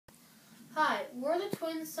Hi, we're the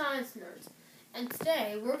Twin Science Nerds, and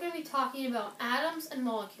today we're going to be talking about atoms and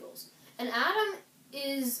molecules. An atom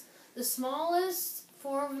is the smallest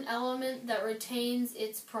form of an element that retains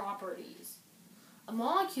its properties. A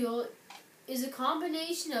molecule is a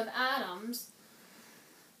combination of atoms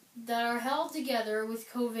that are held together with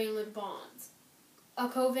covalent bonds. A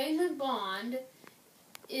covalent bond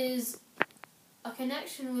is a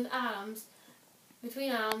connection with atoms,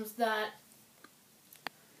 between atoms that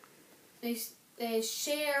they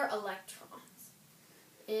share electrons.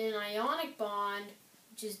 In an ionic bond,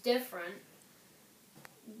 which is different,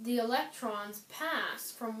 the electrons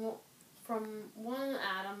pass from one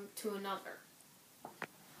atom to another.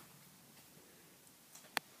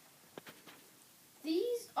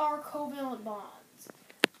 These are covalent bonds.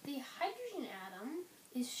 The hydrogen atom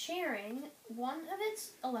is sharing one of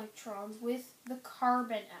its electrons with the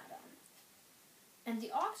carbon atom. And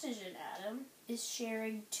the oxygen atom is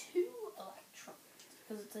sharing two electrons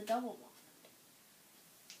because it's a double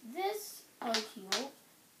bond. This molecule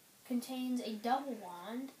contains a double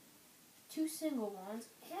bond, two single bonds,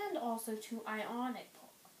 and also two ionic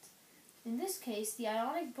bonds. In this case, the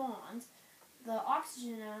ionic bonds, the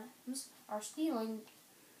oxygen atoms are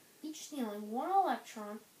each stealing one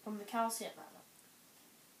electron from the calcium atom.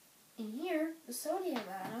 In here, the sodium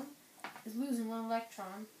atom is losing one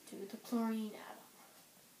electron to the chlorine atom.